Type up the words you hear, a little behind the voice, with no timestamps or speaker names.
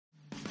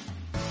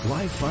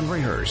Live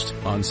Unrehearsed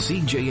on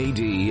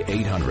CJAD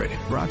 800.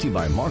 Brought to you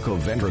by Marco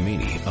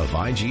Vendramini of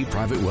IG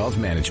Private Wealth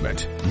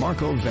Management.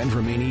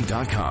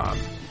 MarcoVendramini.com.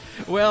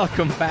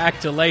 Welcome back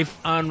to Life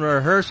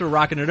Unrehearsed. We're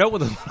rocking it out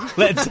with a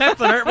Led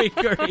Zeppelin, aren't we,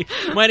 Curry?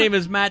 My name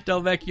is Matt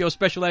Delvecchio,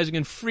 specializing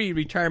in free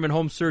retirement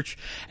home search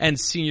and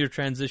senior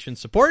transition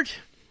support.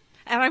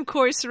 And I'm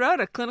Corey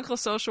Sirota, clinical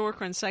social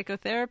worker and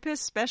psychotherapist,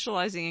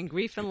 specializing in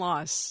grief and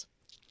loss.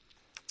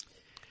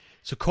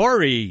 So,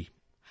 Corey,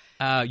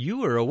 you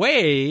were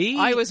away.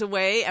 I was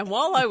away, and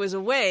while I was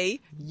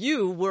away,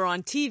 you were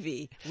on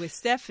TV with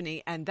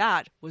Stephanie, and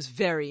that was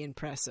very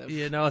impressive.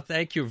 You know,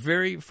 thank you.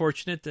 Very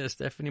fortunate.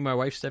 Stephanie, my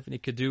wife, Stephanie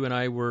Cadu, and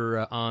I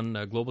were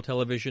on global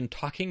television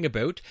talking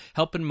about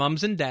helping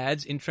moms and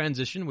dads in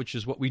transition, which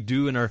is what we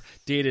do in our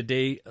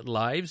day-to-day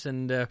lives,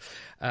 and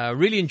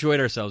really enjoyed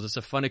ourselves. It's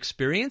a fun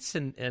experience,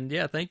 and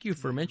yeah, thank you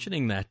for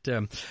mentioning that.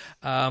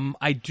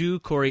 I do,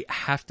 Corey,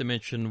 have to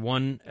mention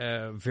one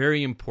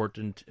very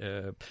important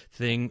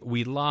thing.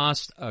 We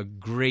lost a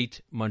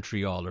great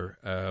Montrealer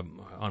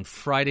on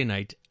Friday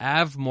night,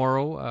 Av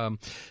Morrow.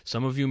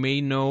 Some of you may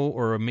know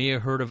or may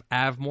have heard of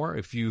Avmore.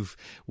 If you've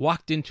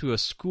walked into a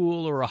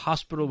school or a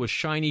hospital with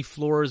shiny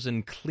floors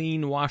and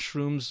clean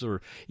washrooms,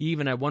 or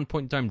even at one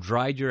point in time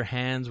dried your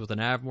hands with an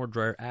Avmore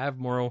dryer, Av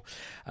Morrow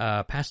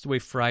passed away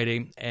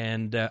Friday.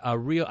 And I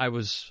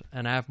was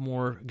an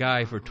Avmore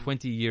guy for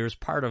 20 years,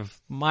 part of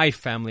my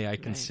family, I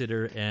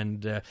consider. Right.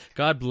 And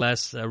God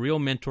bless, a real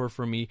mentor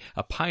for me,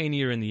 a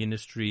pioneer in the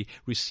industry,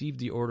 received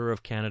the Order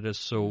of Canada.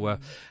 So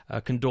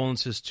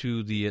condolences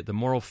to the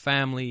Morrow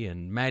family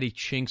and Maddie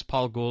Chinks,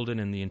 Paul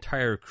Golden, and the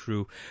entire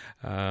crew.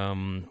 We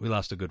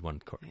lost a good one,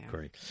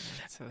 Corey.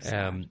 So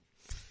sad.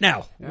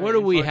 Now, what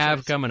do we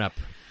have coming up?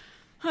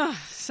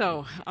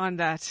 So, on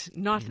that,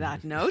 not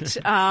that note,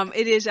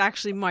 it is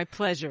actually my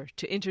pleasure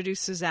to introduce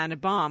Suzannah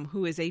Baum,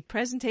 who is a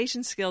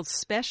presentation skills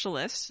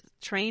specialist,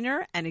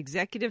 trainer, and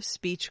executive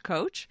speech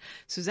coach.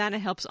 Suzannah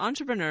helps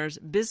entrepreneurs,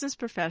 business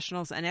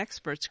professionals, and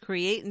experts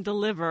create and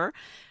deliver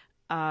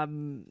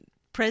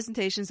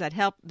presentations that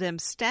help them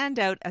stand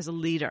out as a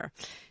leader.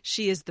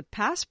 She is the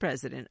past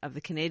president of the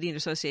Canadian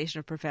Association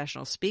of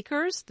Professional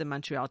Speakers, the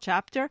Montreal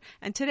chapter,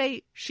 and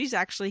today she's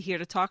actually here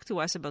to talk to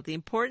us about the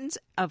importance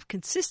of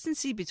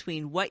consistency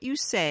between what you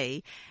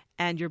say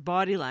and your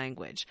body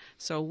language.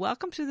 So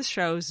welcome to the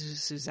show,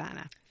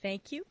 Suzannah.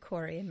 Thank you,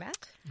 Corey and Matt.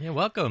 Yeah,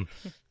 welcome.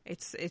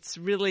 It's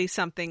really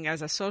something,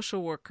 as a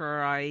social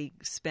worker, I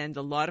spend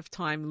a lot of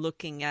time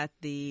looking at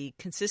the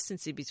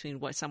consistency between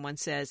what someone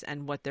says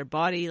and what their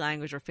body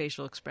language or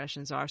facial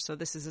expressions are. So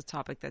this is a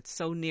topic that's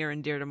so near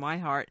and dear to my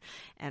heart,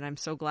 and I'm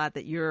so glad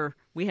that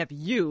we have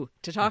you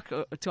to talk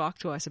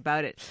to us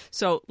about it.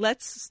 So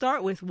let's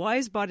start with, why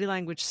is body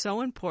language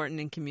so important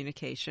in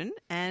communication,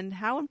 and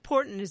how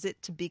important is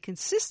it to be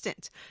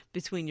consistent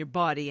between your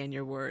body and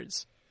your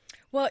words?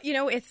 Well, you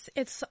know,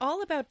 it's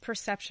all about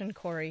perception,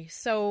 Corey.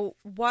 So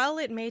while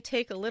it may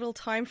take a little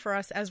time for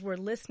us as we're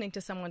listening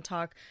to someone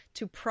talk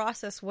to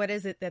process what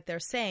is it that they're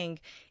saying,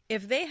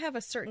 if they have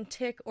a certain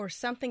tic or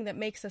something that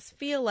makes us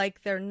feel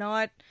like they're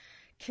not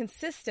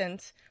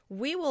consistent,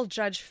 we will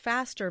judge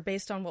faster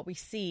based on what we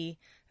see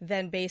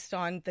than based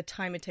on the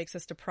time it takes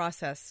us to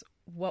process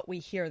what we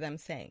hear them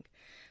saying.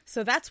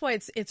 So that's why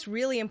it's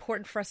really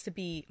important for us to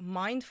be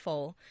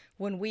mindful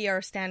when we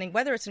are standing,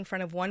 whether it's in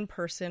front of one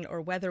person or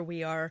whether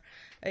we are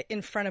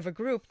in front of a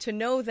group, to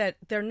know that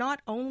they're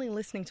not only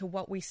listening to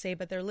what we say,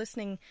 but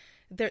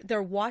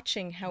they're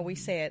watching how we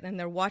say it, and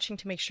they're watching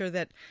to make sure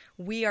that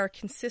we are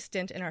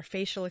consistent in our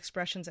facial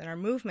expressions and our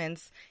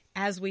movements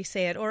as we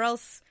say it, or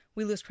else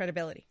we lose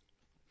credibility.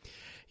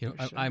 You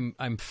know, sure.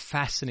 I'm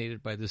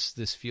fascinated by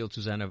this field,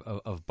 Suzanne,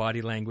 of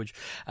body language.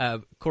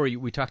 Corey,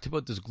 we talked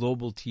about this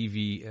global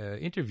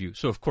TV interview.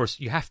 So, of course,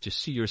 you have to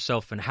see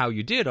yourself and how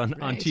you did on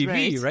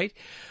TV, right?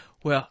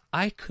 Well,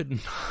 I could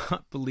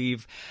not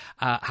believe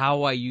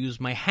how I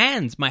use my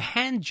hand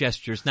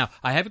gestures. Now,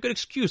 I have a good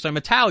excuse. I'm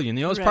Italian.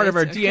 You know, it's part of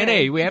our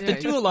DNA. We have to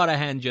do a lot of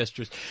hand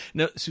gestures.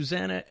 Now,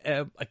 Suzannah,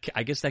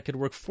 I guess that could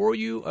work for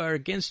you or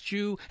against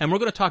you. And we're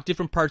going to talk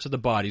different parts of the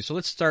body. So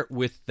let's start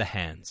with the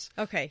hands.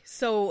 Okay.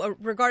 So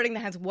regarding the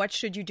hands, what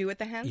should you do with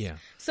the hands? Yeah.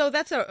 So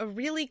that's a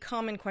really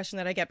common question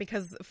that I get,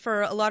 because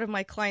for a lot of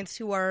my clients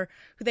who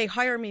they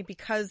hire me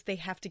because they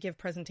have to give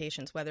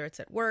presentations, whether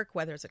it's at work,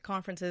 whether it's at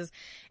conferences,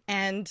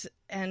 and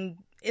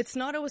it's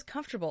not always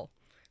comfortable,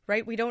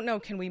 right? We don't know.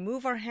 Can we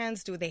move our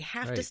hands? Do they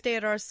have to stay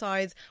at our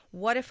sides?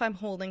 What if I'm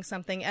holding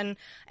something? And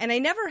I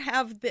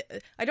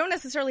don't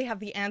necessarily have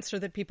the answer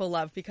that people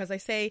love, because I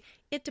say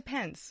it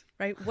depends,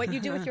 right? What you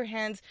do with your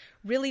hands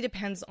really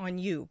depends on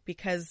you,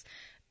 because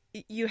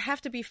you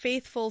have to be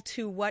faithful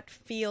to what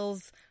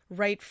feels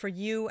right for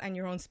you and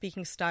your own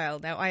speaking style.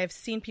 Now, I have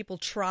seen people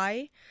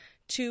try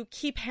to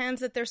keep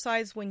hands at their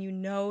sides when you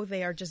know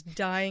they are just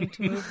dying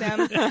to move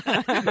them.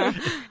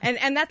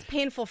 and that's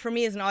painful for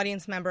me as an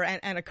audience member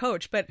and a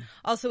coach, but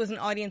also as an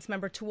audience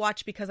member to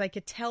watch, because I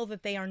could tell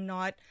that they are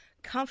not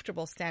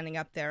comfortable standing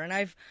up there. And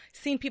I've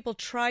seen people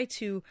try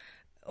to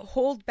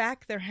hold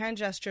back their hand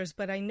gestures,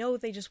 but I know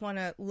they just want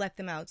to let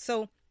them out.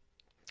 So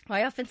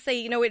I often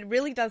say, it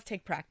really does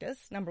take practice,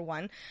 number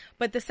one.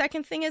 But the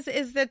second thing is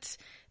that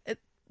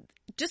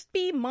just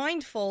be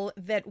mindful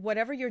that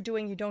whatever you're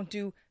doing, you don't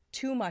do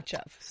too much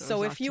of.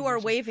 So if you are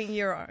waving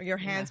your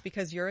hands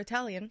because you're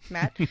Italian,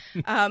 Matt,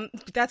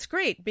 that's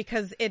great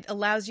because it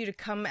allows you to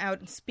come out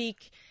and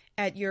speak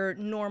at your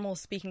normal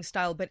speaking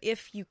style. But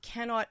if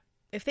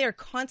they are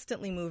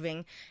constantly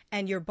moving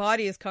and your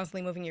body is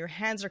constantly moving, your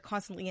hands are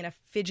constantly in a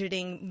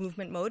fidgeting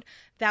movement mode,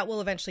 that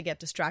will eventually get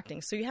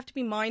distracting. So you have to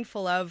be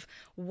mindful of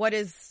what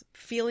is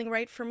feeling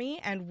right for me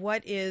and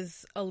what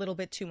is a little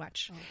bit too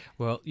much.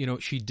 Well,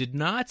 she did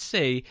not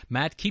say,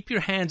 Matt, keep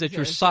your hands at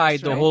your side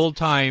the whole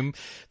time.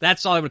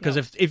 That's all. Because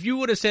if you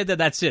would have said that,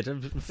 that's it.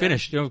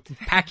 Finished.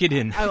 Pack it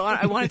in.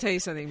 I want to tell you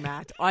something,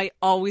 Matt. I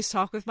always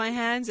talk with my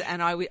hands,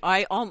 and I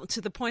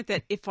to the point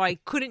that if I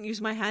couldn't use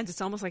my hands,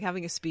 it's almost like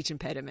having a speech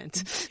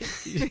impediment.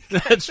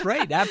 That's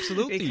right,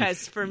 absolutely.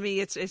 Because for me,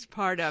 it's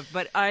part of.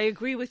 But I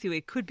agree with you;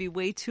 it could be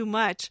way too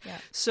much. Yeah.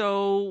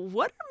 So,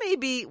 what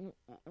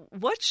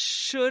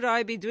should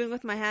I be doing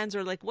with my hands,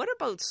 or what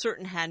about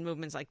certain hand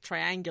movements, like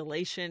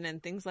triangulation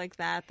and things like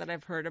that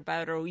I've heard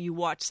about, or you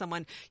watch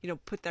someone,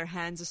 put their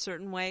hands a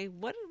certain way?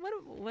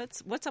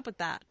 What's up with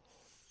that?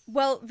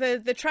 Well,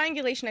 the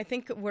triangulation, I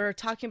think we're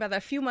talking about that.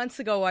 A few months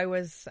ago, I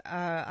was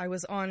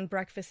on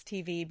Breakfast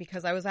TV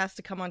because I was asked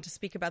to come on to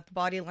speak about the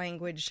body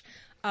language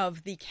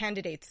of the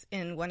candidates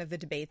in one of the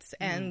debates.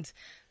 And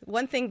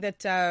one thing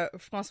that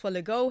François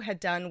Legault had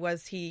done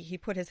was he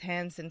put his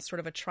hands in sort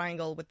of a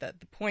triangle with the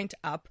point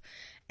up.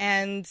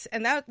 And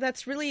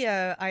that's really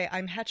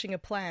I'm hatching a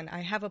plan. I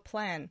have a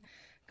plan,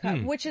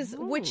 which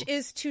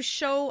is to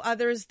show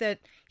others that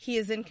he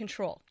is in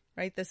control.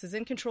 Right? This is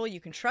in control.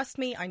 You can trust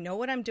me. I know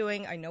what I'm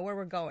doing. I know where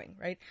we're going.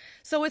 Right?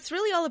 So it's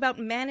really all about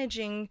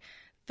managing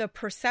the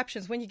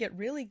perceptions when you get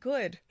really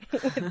good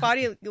with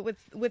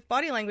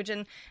body language.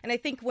 And I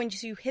think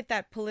once you hit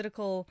that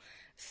political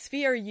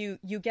sphere, you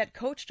get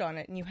coached on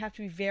it, and you have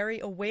to be very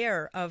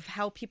aware of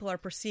how people are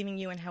perceiving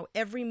you and how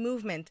every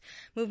movement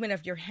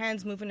of your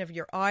hands, movement of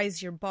your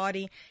eyes, your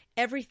body,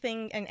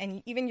 everything,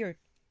 and even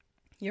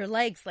your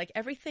legs,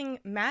 everything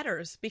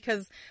matters,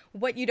 because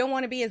what you don't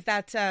want to be is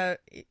that.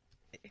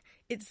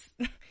 It's,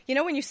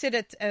 when you sit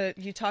at,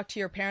 you talk to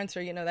your parents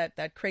or,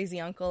 that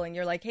crazy uncle, and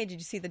you're like, hey, did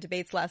you see the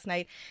debates last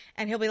night?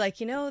 And he'll be like,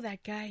 that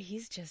guy,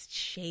 he's just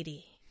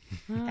shady.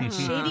 That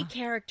shady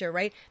character,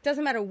 right?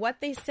 Doesn't matter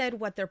what they said,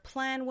 what their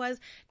plan was,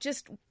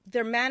 just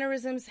their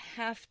mannerisms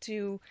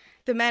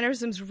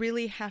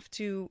really have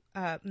to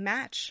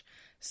match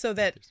so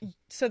that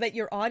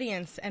your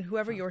audience and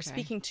whoever you're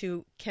speaking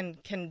to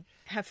can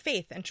have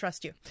faith and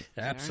trust you.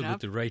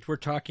 Absolutely right. We're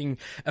talking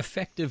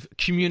effective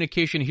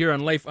communication here on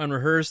Life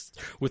Unrehearsed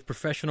with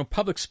professional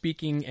public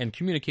speaking and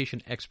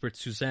communication expert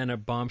Suzannah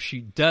Baum.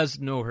 She does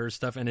know her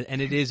stuff, and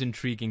it is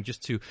intriguing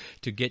just to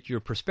get your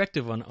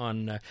perspective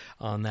on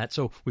that.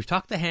 So we've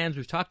talked the hands,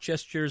 we've talked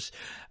gestures.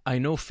 I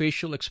know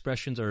facial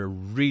expressions are a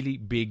really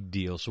big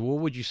deal. So what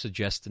would you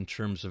suggest in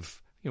terms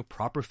of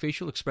proper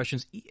facial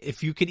expressions,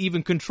 if you could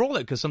even control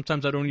it? Because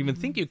sometimes I don't even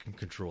think you can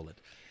control it.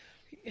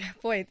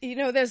 Boy,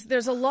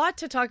 there's a lot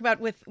to talk about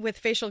with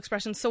facial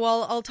expressions. So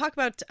I'll talk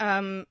about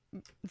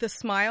the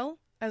smile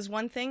as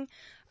one thing.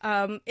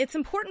 It's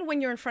important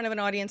when you're in front of an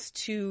audience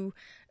to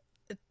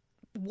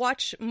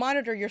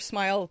monitor your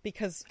smile,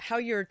 because how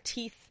your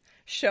teeth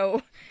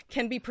show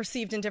can be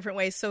perceived in different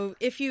ways. So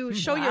if you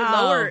show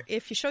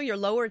your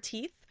lower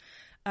teeth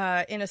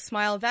in a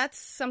smile, that's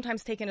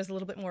sometimes taken as a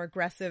little bit more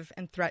aggressive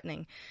and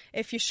threatening.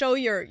 If you show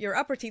your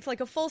upper teeth like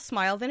a full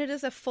smile, then it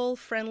is a full,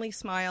 friendly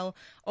smile,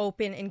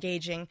 open,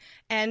 engaging,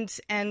 and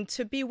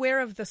to beware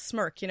of the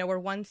smirk, where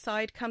one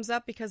side comes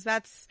up, because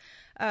that's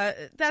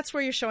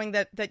where you're showing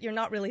that you're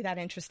not really that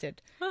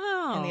interested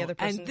in the other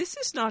person. And this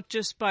is not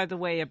just, by the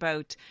way,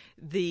 about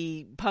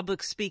the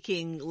public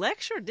speaking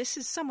lecture. This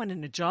is someone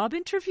in a job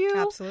interview.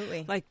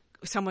 Absolutely. Like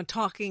someone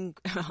talking,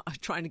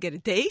 trying to get a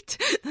date.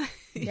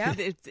 Yeah.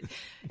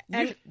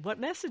 And what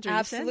message are you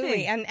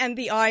absolutely sending? And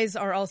the eyes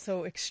are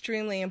also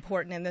extremely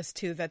important in this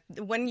too, that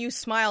when you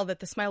smile, that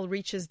the smile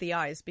reaches the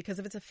eyes, because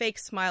if it's a fake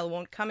smile, it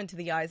won't come into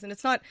the eyes. And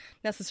it's not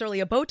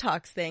necessarily a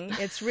Botox thing.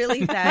 It's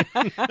really that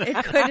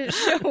it could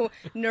show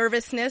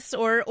nervousness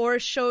or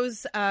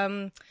shows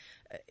that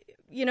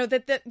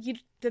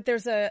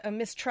there's a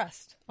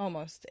mistrust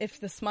almost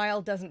if the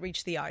smile doesn't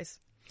reach the eyes.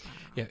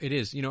 Yeah, it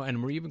is.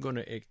 And we're even going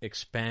to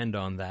expand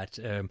on that.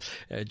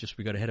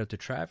 We got to head out to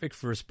traffic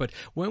first. But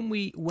when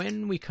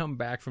we come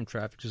back from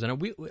traffic, Suzannah,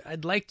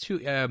 I'd like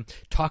to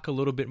talk a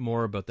little bit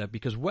more about that,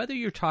 because whether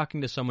you're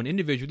talking to someone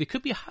individually, it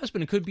could be a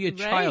husband, it could be a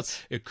child,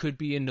 it could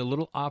be in a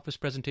little office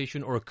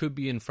presentation, or it could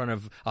be in front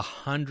of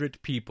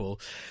 100 people.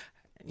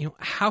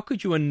 How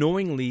could you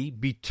unknowingly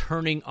be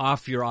turning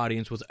off your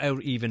audience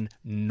without even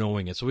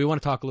knowing it? So we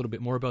want to talk a little bit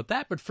more about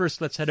that. But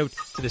first, let's head out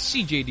to the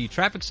CJAD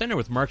Traffic Center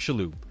with Mark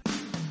Shalhoub.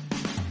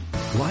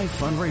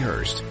 Life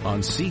Unrehearsed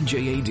on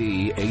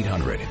CJAD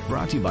 800.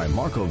 Brought to you by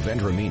Marco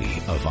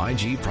Vendramini of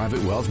IG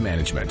Private Wealth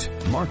Management.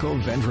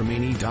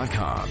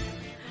 MarcoVendramini.com.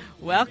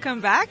 Welcome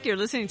back. You're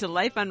listening to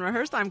Life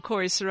Unrehearsed. I'm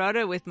Corey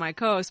Sirota with my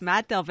co-host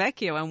Matt Del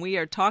Vecchio, and we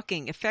are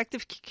talking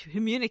effective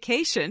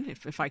communication,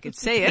 if I could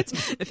say it,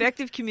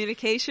 effective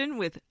communication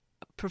with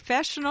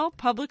professional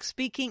public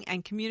speaking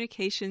and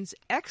communications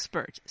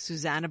expert,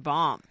 Suzannah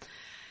Baum.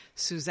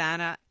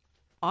 Suzannah,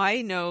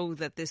 I know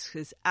that this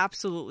is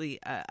absolutely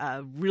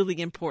a really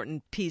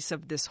important piece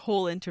of this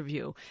whole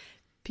interview.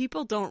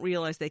 People don't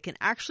realize they can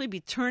actually be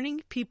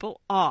turning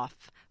people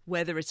off,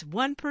 whether it's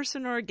one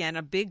person or, again,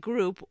 a big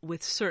group,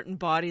 with certain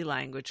body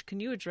language. Can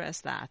you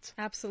address that?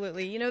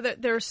 Absolutely. You know,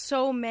 there are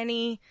so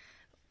many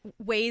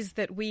ways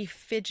that we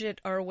fidget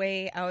our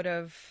way out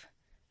of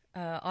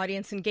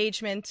audience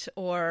engagement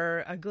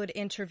or a good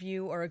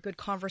interview or a good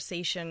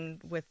conversation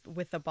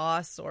with a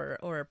boss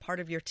or part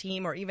of your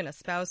team or even a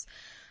spouse.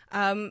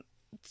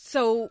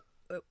 So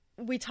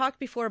we talked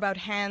before about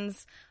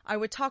hands. I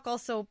would talk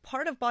also,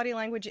 part of body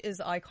language is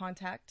eye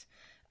contact.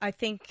 I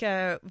think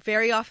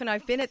very often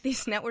I've been at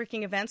these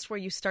networking events where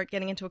you start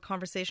getting into a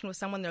conversation with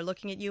someone, they're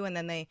looking at you, and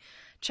then they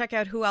check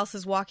out who else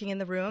is walking in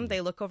the room.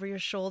 They look over your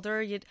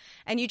shoulder,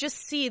 and you just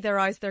see their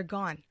eyes, they're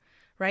gone,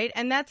 right?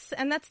 And that's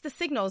the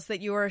signals that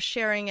you are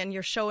sharing, and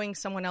you're showing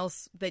someone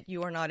else that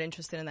you are not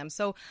interested in them.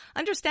 So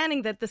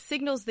understanding that the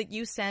signals that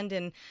you send,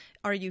 and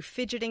are you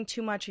fidgeting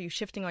too much? Are you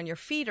shifting on your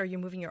feet? Are you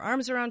moving your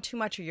arms around too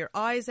much? Are your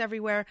eyes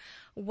everywhere?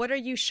 What are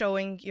you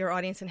showing your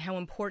audience and how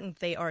important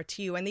they are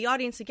to you? And the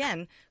audience,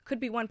 again, could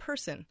be one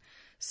person.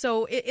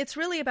 So it's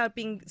really about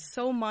being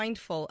so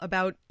mindful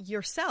about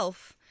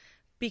yourself,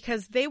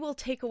 because they will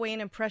take away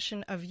an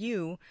impression of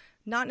you,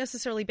 not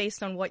necessarily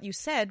based on what you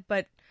said,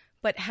 but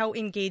how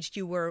engaged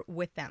you were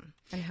with them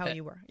and how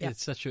you were. Yeah.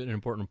 It's such an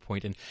important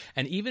point.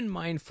 And even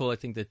mindful, I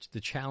think that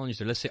the challenge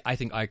there, let's say, I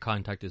think eye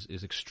contact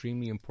is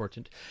extremely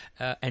important.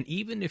 And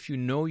even if you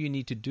know you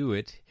need to do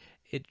it,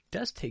 it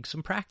does take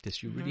some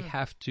practice. You really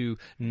have to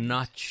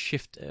not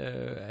shift.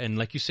 And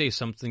like you say,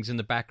 something's in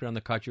the background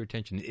that caught your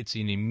attention. It's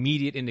an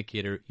immediate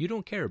indicator you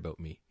don't care about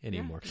me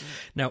anymore. Yeah.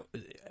 Now,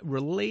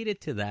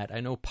 related to that,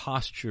 I know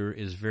posture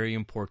is very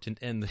important.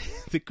 And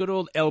the good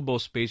old elbow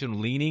space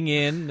and leaning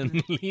in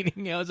and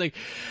leaning out. It's like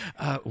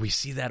we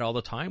see that all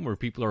the time where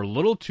people are a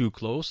little too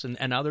close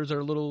and others are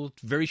a little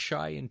very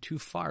shy and too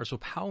far. So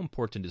how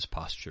important is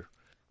posture?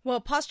 Well,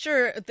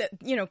 posture,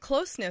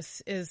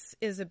 closeness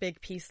is a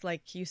big piece,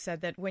 like you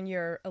said, that when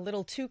you're a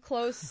little too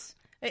close,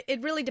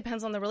 it really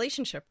depends on the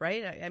relationship,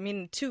 right? I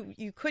mean,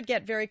 you could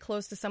get very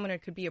close to someone.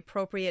 It could be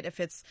appropriate if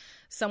it's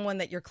someone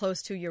that you're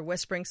close to, you're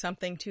whispering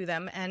something to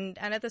them. And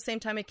at the same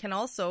time, it can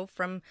also,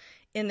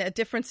 in a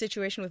different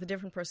situation with a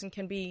different person,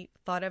 can be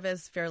thought of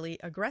as fairly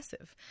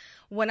aggressive.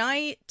 When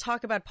I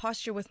talk about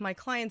posture with my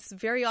clients,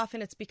 very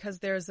often it's because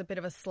there's a bit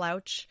of a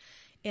slouch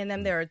in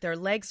them. Their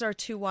legs are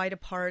too wide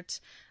apart.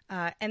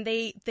 And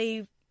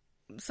they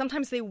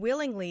sometimes they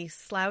willingly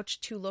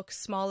slouch to look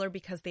smaller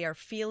because they are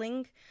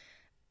feeling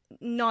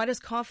not as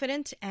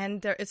confident,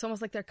 and it's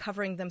almost like they're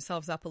covering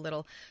themselves up a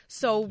little.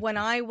 So when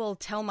I will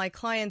tell my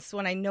clients,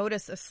 when I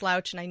notice a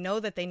slouch and I know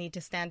that they need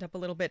to stand up a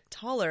little bit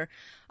taller,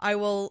 I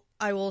will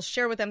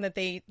share with them that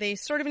they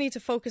sort of need to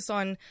focus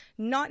on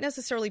not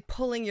necessarily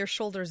pulling your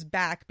shoulders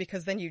back,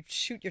 because then you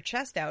shoot your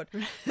chest out,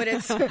 but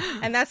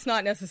and that's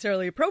not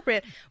necessarily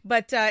appropriate,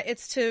 but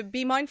it's to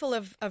be mindful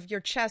of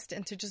your chest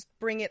and to just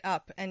bring it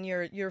up, and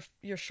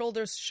your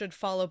shoulders should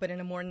follow, but in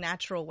a more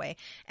natural way.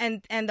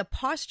 And the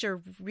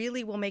posture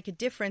really will make a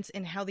difference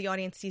in how the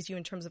audience sees you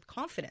in terms of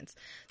confidence.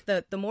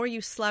 The more you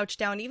slouch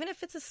down, even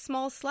if it's a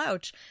small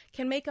slouch,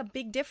 can make a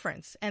big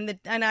difference. And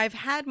I've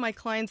had my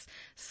clients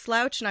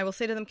slouch, and I will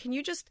say to them, can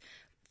you just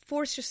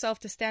force yourself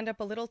to stand up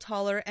a little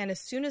taller? And as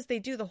soon as they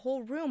do, the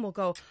whole room will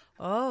go,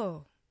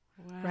 oh,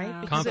 wow.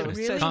 Right? Because confidence.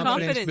 it really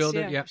Confidence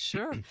builder, yeah.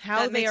 Sure.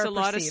 How that they makes are a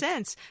lot of perceived.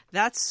 sense.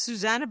 That's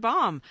Suzannah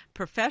Baum,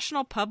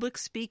 professional public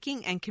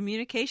speaking and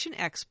communication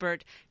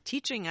expert,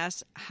 teaching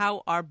us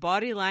how our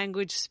body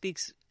language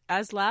speaks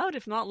as loud,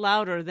 if not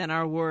louder, than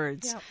our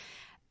words.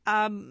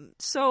 Yeah.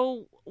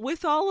 So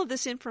with all of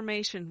this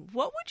information,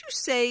 what would you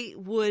say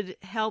would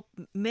help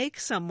make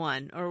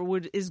someone,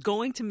 or is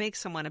going to make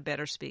someone a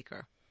better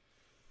speaker?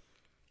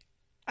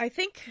 I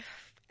think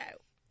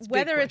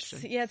whether it's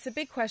a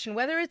big question,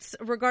 whether it's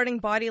regarding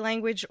body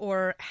language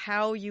or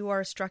how you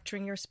are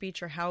structuring your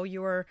speech or how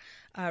you're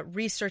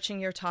researching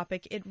your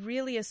topic, it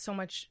really is so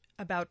much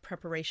about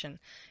preparation.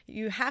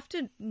 You have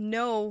to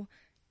know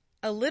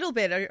a little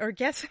bit or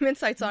get some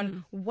insights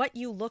on what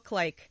you look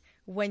like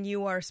when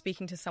you are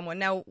speaking to someone.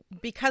 Now,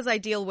 because I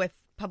deal with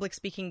public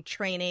speaking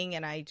training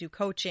and I do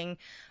coaching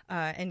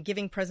and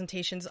giving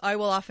presentations, I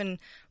will often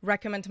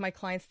recommend to my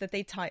clients that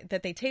they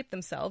tape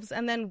themselves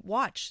and then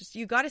watch.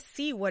 You got to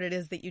see what it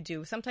is that you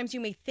do. Sometimes you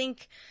may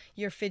think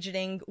you're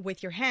fidgeting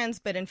with your hands,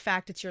 but in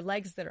fact, it's your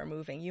legs that are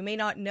moving. You may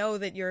not know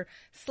that you're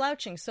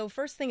slouching. So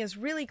first thing is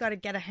really got to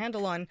get a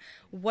handle on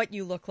what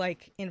you look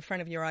like in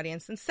front of your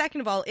audience. And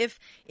second of all, if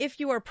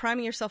you are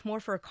priming yourself more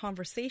for a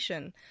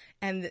conversation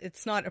and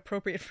it's not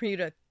appropriate for you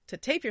to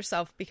tape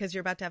yourself because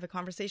you're about to have a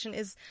conversation,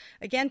 is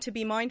again to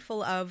be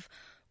mindful of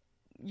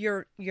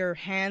your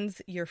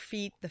hands, your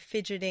feet, the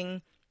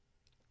fidgeting.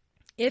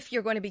 if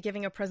you're going to be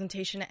giving a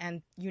presentation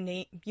and you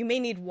may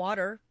need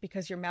water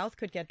because your mouth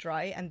could get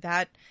dry, and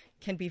that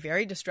can be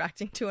very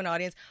distracting to an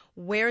audience.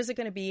 Where is it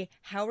going to be?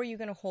 How are you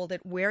going to hold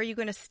it? Where are you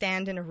going to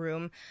stand in a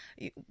room?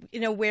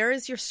 Where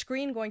is your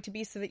screen going to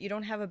be so that you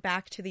don't have a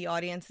back to the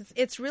audience?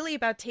 It's really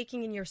about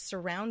taking in your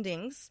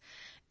surroundings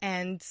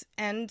and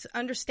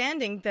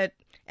understanding that,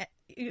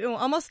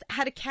 almost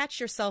how to catch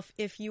yourself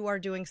if you are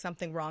doing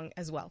something wrong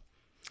as well.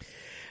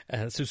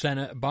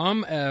 Suzannah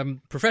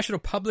Baum, professional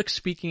public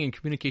speaking and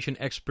communication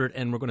expert,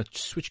 and we're going to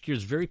switch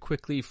gears very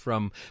quickly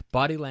from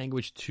body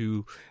language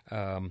to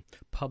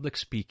public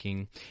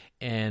speaking.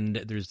 And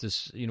there's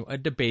this, a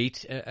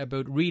debate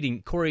about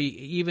reading. Corey,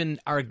 even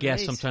our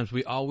guests, sometimes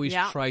we always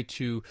try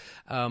to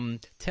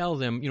tell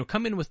them,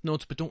 come in with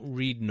notes, but don't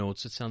read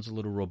notes. It sounds a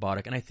little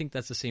robotic. And I think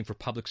that's the same for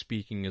public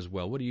speaking as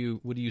well. What do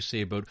you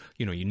say about,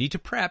 you need to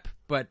prep,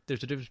 but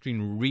there's a difference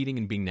between reading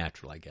and being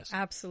natural, I guess.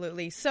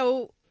 Absolutely.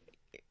 So,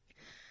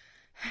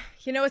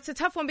 it's a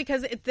tough one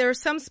because there are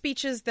some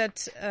speeches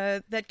that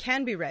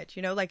can be read,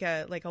 like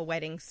a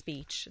wedding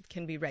speech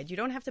can be read. You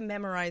don't have to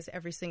memorize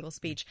every single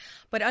speech,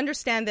 but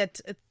understand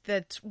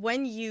that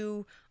when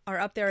you are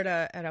up there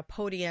at a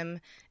podium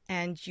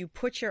and you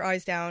put your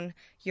eyes down,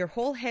 your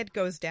whole head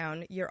goes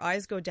down, your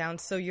eyes go down,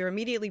 so you're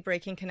immediately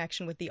breaking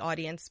connection with the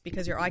audience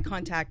because your eye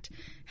contact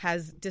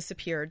has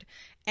disappeared.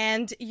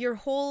 And your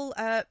whole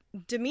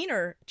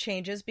demeanor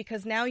changes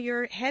because now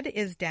your head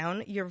is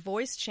down, your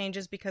voice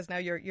changes because now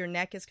your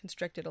neck is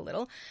constricted a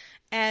little.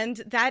 And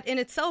that in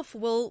itself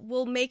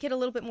will make it a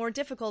little bit more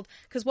difficult,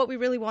 because what we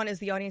really want is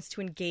the audience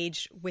to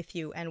engage with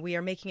you, and we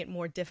are making it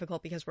more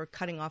difficult because we're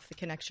cutting off the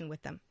connection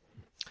with them.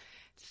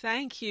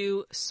 Thank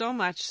you so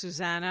much,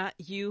 Suzannah.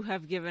 You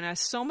have given us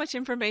so much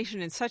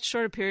information in such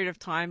short a period of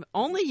time.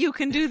 Only you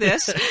can do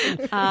this.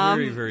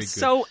 Very, very good.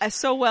 So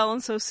well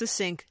and so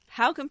succinct.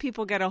 How can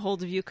people get a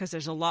hold of you? Because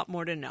there's a lot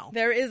more to know.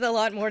 There is a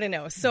lot more to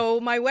know.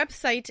 So my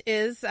website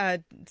is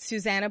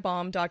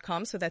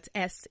SuzannahBaum.com. So that's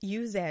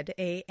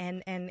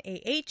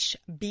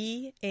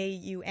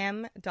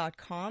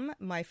SuzannahBaum.com.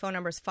 My phone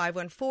number is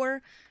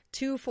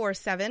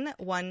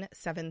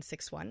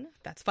 514-247-1761.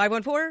 That's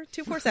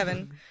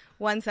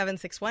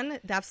 514-247-1761.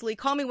 Absolutely.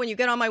 Call me when you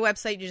get on my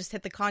website. You just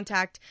hit the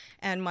contact,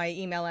 and my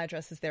email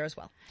address is there as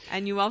well.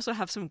 And you also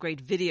have some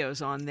great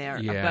videos on there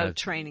about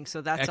training.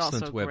 So that's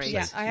excellent also website. great.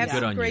 Yeah, I have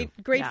some great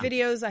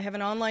videos. I have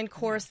an online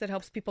course that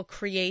helps people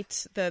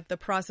create the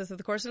process of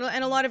the course,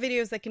 and a lot of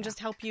videos that can just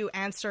help you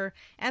answer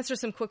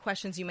some quick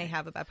questions you may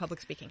have about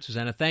public speaking.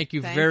 Suzannah, thank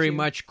you very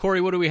much.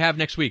 Corey, what do we have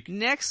next week?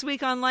 Next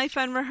week on Life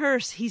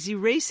Unrehearsed, he's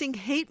erasing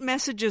hate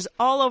messages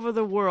all over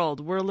the world.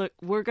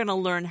 We're going to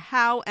learn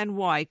how and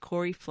why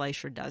Corey Fleischer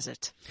does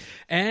it.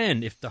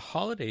 And if the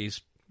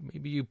holidays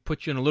maybe you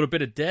put you in a little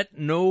bit of debt,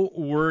 no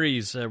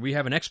worries. We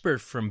have an expert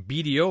from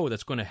BDO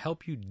that's going to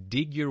help you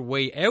dig your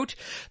way out.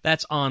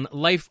 That's on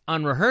Life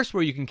Unrehearsed,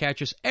 where you can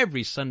catch us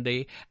every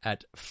Sunday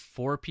at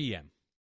 4 p.m.